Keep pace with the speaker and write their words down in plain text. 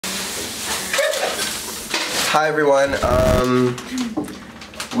Hi everyone.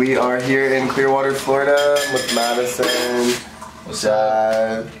 We are here in Clearwater, Florida with Madison,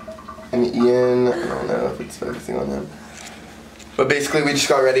 Dad, and Ian. I don't know if it's focusing on him. But basically we just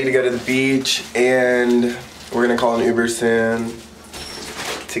got ready to go to the beach and we're gonna call an Uber soon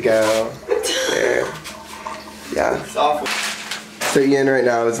to go there. Yeah. It's awful. So Ian right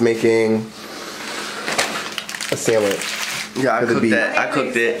now is making a sandwich. Yeah, I cooked it. I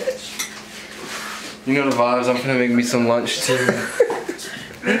cooked it. You know the vibes, I'm gonna make me some lunch too.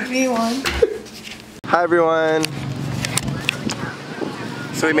 Make me one. Hi everyone.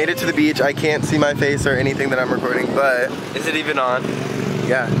 So we made it to the beach. I can't see my face or anything that I'm recording, but... Is it even on?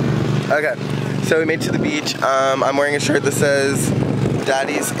 Yeah. Okay. So we made it to the beach. I'm wearing a shirt that says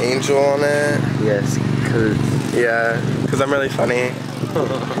Daddy's Angel on it. Yes, cause I'm really funny.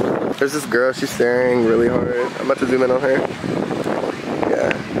 There's this girl, she's staring really hard. I'm about to zoom in on her.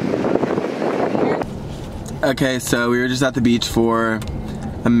 Yeah. Okay, so we were just at the beach for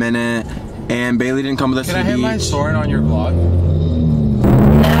a minute, and Bailey didn't come with us to the beach. Can I hit my sword on your vlog?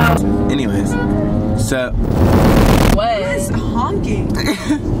 No. Anyways, so... What is honking?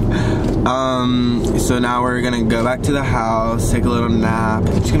 So now we're gonna go back to the house, take a little nap,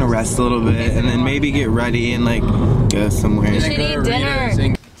 just gonna rest a little bit, and then maybe get ready and like go somewhere. You should eat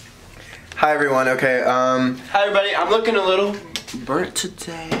dinner. Hi everyone, okay, Hi everybody, I'm looking a little burnt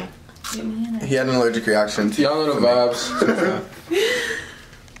today. He had an allergic reaction to... Y'all know the vibes.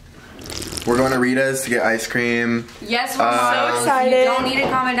 We're going to Rita's to get ice cream. Yes, we're so excited. You don't need to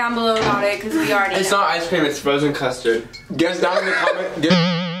comment down below about it because we already It's not ice cream, it's frozen custard. Guess down in the comment.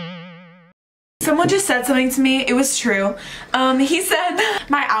 Someone just said something to me. It was true. He said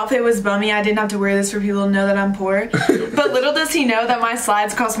my outfit was bummy. I didn't have to wear this for people to know that I'm poor. But little does he know that my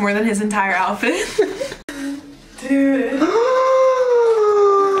slides cost more than his entire outfit. Dude.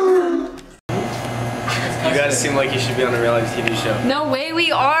 You guys seem like you should be on a reality TV show. No way, we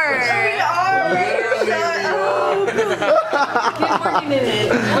are. Morgan in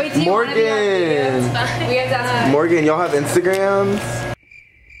it. Wait, do you want to be on video? We have to Morgan, y'all have Instagrams?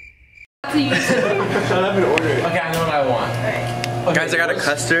 Shut up and order it. Okay, I know what I want. Okay, guys, I got a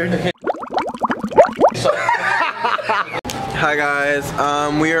custard. Hi guys,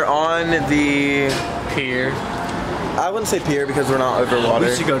 we are on the pier. I wouldn't say pier because we're not over water.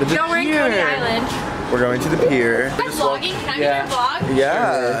 We should go to the No, we're in Coney Island. We're going to the pier. Am I vlogging? Can I be your vlog?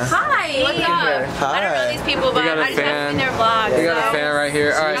 Yeah. Hi. What's up? Hi. I don't know these people, but I just have seen their vlogs. We got a fan right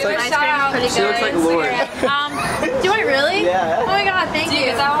here. All right. I would shout out. She looks like Lorde. Do I really? Yeah. Oh my god, thank you.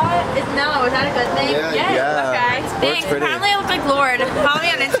 Is that what? No, is that a good thing? Yeah. Yes. Yeah. Okay. Thanks. Apparently I look like Lorde. Follow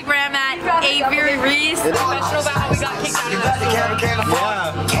me on Instagram at Avery Reese. Professional about how we got kicked out of the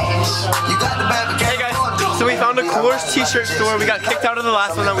Hey guys, so we found a Coolers t-shirt store. We got kicked out of the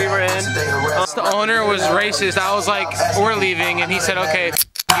last one that we were in. The owner was racist. I was like, we're leaving, and he said, okay,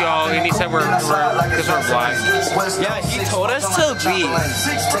 y'all, and he said because we're black. Yeah, he told us to leave.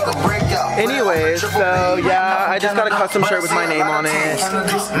 Anyways, so yeah, I just got a custom shirt with my name on it.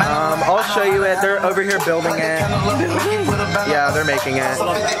 I'll show you it. They're over here building it. Yeah, they're making it.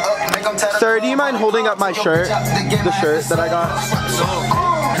 Sir, do you mind holding up my shirt? The shirt that I got?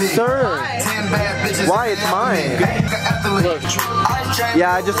 Sir, why? It's mine. Look.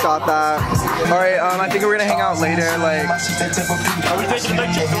 Yeah, I just got that. Alright, I think we're gonna hang out later, like... Are we taking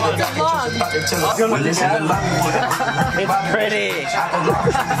pictures? It's pretty.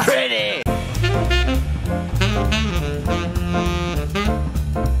 Pretty.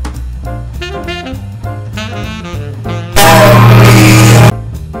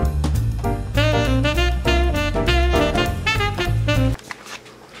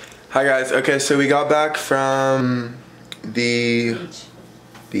 Hi guys, okay, so we got back from the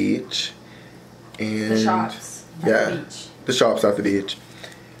beach and The shops. The shops at the beach,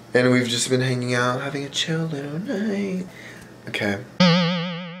 and we've just been hanging out, having a chill little night. Okay.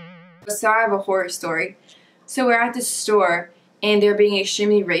 So I have a horror story. So we're at the store and they're being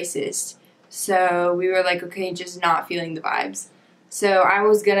extremely racist. So we were like, okay, just not feeling the vibes. So I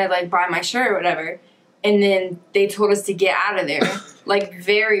was gonna like buy my shirt or whatever, and then they told us to get out of there, like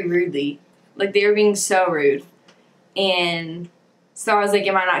very rudely. Like they were being so rude. And so I was like,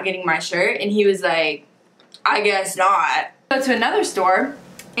 am I not getting my shirt? And he was like, I guess not. Go to another store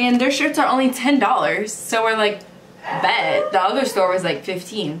and their shirts are only $10. So we're like, bet. The other store was like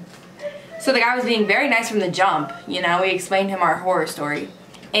 $15. So the guy was being very nice from the jump. You know, we explained him our horror story.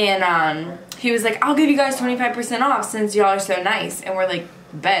 And he was like, I'll give you guys 25% off since y'all are so nice. And we're like,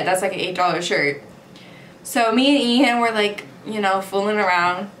 bet, that's like an $8 shirt. So me and Ian were like, you know, fooling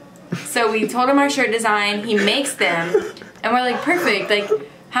around. So we told him our shirt design, he makes them, and we're like, perfect, like,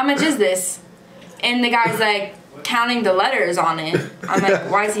 how much is this? And the guy's like counting the letters on it. I'm like,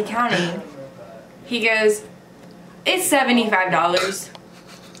 why is he counting? He goes, it's $75.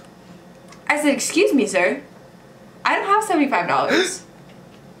 I said, excuse me, sir. I don't have $75.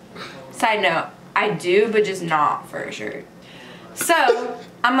 Side note, I do, but just not for a shirt. So,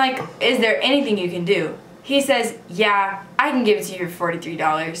 I'm like, is there anything you can do? He says, yeah, I can give it to you for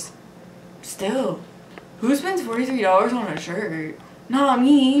 $43. Still, who spends $43 on a shirt? Not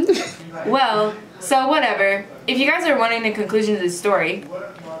me. Well, so whatever. If you guys are wanting the conclusion of this story,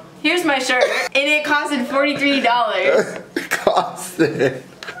 here's my shirt, and it costed $43. Costed.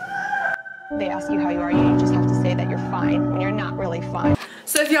 They ask you how you are, you just have to say that you're fine when you're not really fine.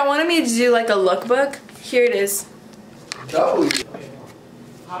 So if y'all wanted me to do like a lookbook, here it is. Oh.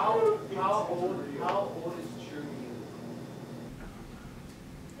 How old is True?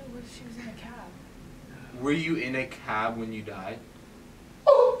 What if she was in a cab? Were you in a cab when you died?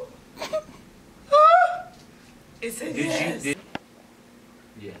 It said Did yes. you?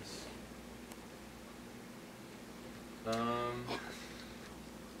 Yes.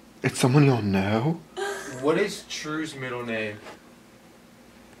 It's someone y'all know? What is True's middle name?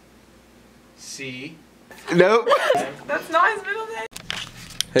 C. Nope. That's not his middle name.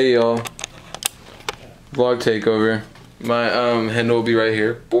 Hey y'all. Vlog takeover. My handle will be right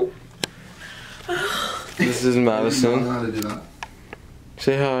here. Boop. This is Madison. I don't know how to do that.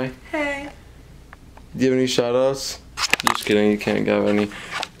 Say hi. Hey. Do you have any shout outs? Just kidding, you can't have any.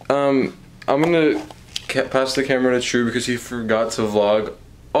 I'm gonna pass the camera to True because he forgot to vlog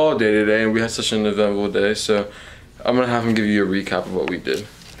all day today and we had such an eventful day, so I'm gonna have him give you a recap of what we did.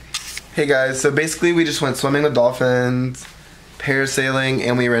 Hey guys, so basically we just went swimming with dolphins, parasailing,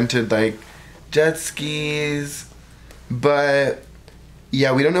 and we rented like jet skis. But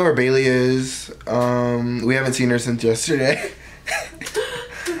yeah, we don't know where Bailey is. We haven't seen her since yesterday.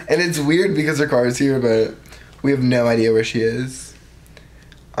 And it's weird because her car is here, but we have no idea where she is.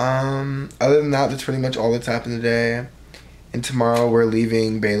 Other than that, that's pretty much all that's happened today. And tomorrow we're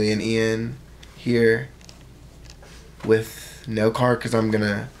leaving Bailey and Ian here with no car because I'm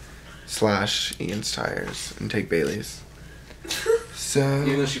gonna slash Ian's tires and take Bailey's. So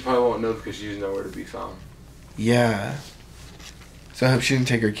Even though she probably won't know because she's nowhere to be found. yeah. So I hope she didn't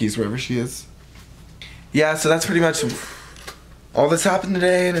take her keys wherever she is. Yeah, so that's pretty much all that's happened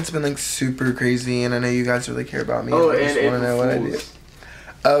today, and it's been like super crazy, and I know you guys really care about me. Oh, I and just wanna know what I April do. Fools.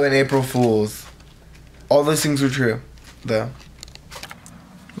 Oh, and April Fools. All those things were true, though.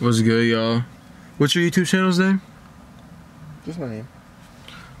 What's good, y'all? What's your YouTube channel's name? Just my name.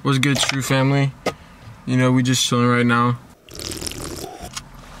 What's good, True family? You know, we just chilling right now.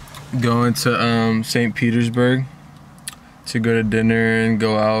 Going to St. Petersburg to go to dinner and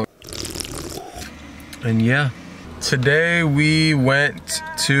go out. And yeah. Today we went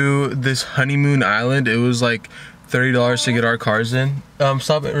to this honeymoon island. It was like $30 to get our cars in.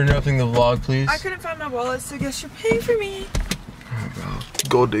 Stop interrupting the vlog, please. I couldn't find my wallet, so I guess you're paying for me. Oh, bro.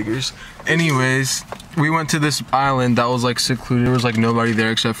 Gold diggers. Anyways, we went to this island that was like secluded. There was like nobody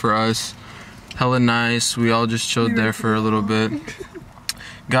there except for us. Hella nice. We all just chilled there for a little bit.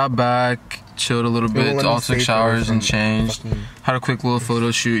 Got back, chilled a little bit, all took showers and changed. Had a quick little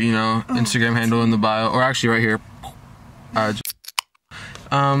photo shoot, you know, Instagram handle in the bio, or actually right here.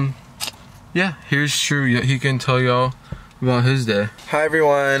 Yeah, here's True. He can tell y'all about his day. Hi,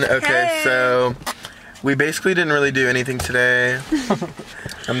 everyone. Okay, Hey. so we basically didn't really do anything today.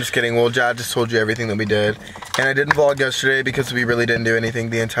 I'm just kidding. Well, Jad just told you everything that we did. And I didn't vlog yesterday because we really didn't do anything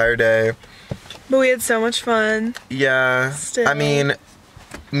the entire day. But we had so much fun. Yeah. Still. I mean,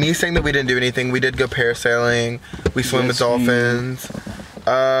 me saying that we didn't do anything, we did go parasailing. We swam with dolphins.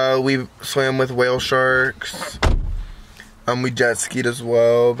 We swam with whale sharks. We jet skied as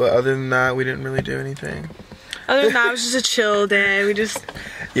well. But other than that, we didn't really do anything. Other than that, it was just a chill day. We just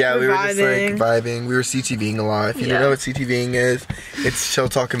Yeah, we were just like vibing. vibing. We were CTVing a lot. If you don't Yeah. know what CTVing is, it's chill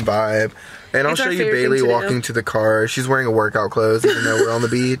talk and vibe. And I'll It's show our you favorite Bailey thing to walking do. to the car. She's wearing a workout clothes even though we're on the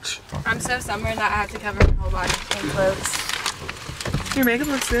beach. I'm so sunburned that I have to cover my whole body in clothes. Your makeup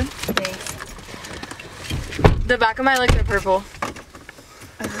looks good. Thanks. The back of my legs are purple.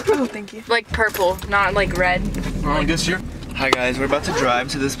 Oh, thank you. Like purple, not like red. I guess you're. Hi guys, we're about to drive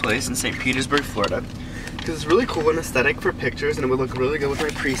to this place in St. Petersburg, Florida. Because it's really cool and aesthetic for pictures and it would look really good with my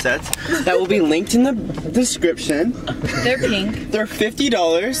presets. That will be linked in the description. They're pink. They're $50.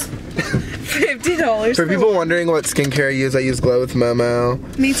 $50 For people wondering what skincare I use Glow with Momo.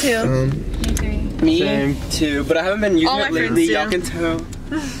 Me too. Me Same. too, but I haven't been using All it my lately. friends Y'all do. can tell.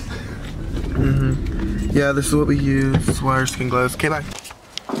 Yeah, this is what we use. This is why our skin glows. Okay, bye.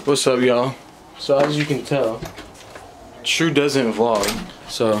 What's up, y'all? So as you can tell, True doesn't vlog.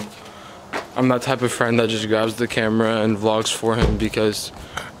 So I'm that type of friend that just grabs the camera and vlogs for him because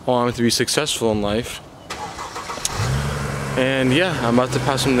I want him to be successful in life. And yeah, I'm about to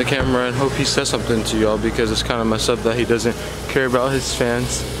pass him the camera and hope he says something to y'all because it's kind of messed up that he doesn't care about his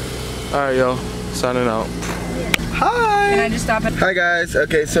fans. Alright y'all, signing out. Hi! Can I just stop it? Hi guys.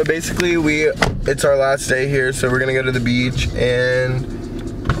 Okay, so basically it's our last day here, so we're gonna go to the beach and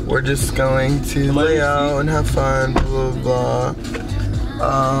we're just going to lay out and have fun, blah blah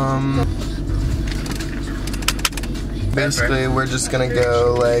blah. Basically we're just gonna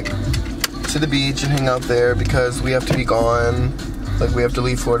go like to the beach and hang out there because we have to be gone. Like we have to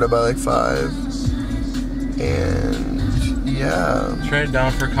leave Florida by like 5. And yeah. Trade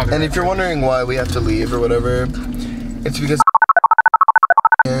down for copyright. And if you're wondering why we have to leave or whatever, it's because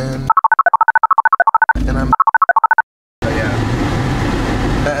and I'm yeah.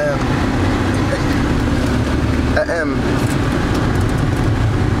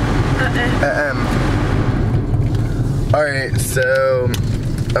 Alright, so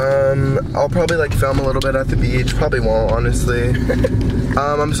I'll probably like film a little bit at the beach. Probably won't, honestly.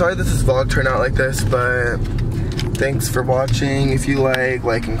 I'm sorry this vlog turned out like this, but thanks for watching. If you like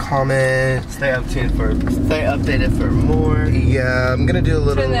and comment. Stay updated for more. Yeah, I'm gonna do a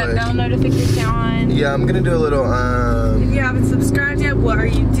little Turn that bell notification on. Yeah, I'm gonna do a little If you haven't subscribed yet, what are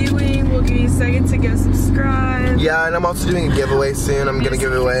you doing? We'll give you a second to go subscribe. yeah, and I'm also doing a giveaway soon. I'm gonna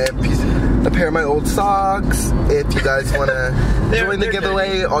give away a pair of my old socks. If you guys wanna join the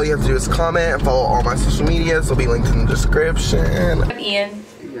giveaway, all you have to do is comment and follow all my social medias. They'll be linked in the description. Ian.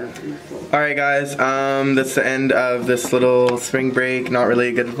 Alright guys, that's the end of this little spring break, not really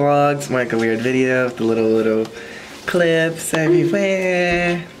a good vlog. It's more like a weird video with the little clips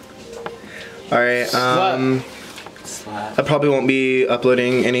everywhere. Alright, I probably won't be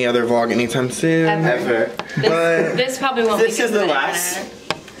uploading any other vlog anytime soon. Ever. But This probably won't This make is it the to last. internet.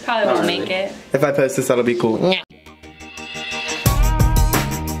 Probably won't make it. if I post this, that'll be cool.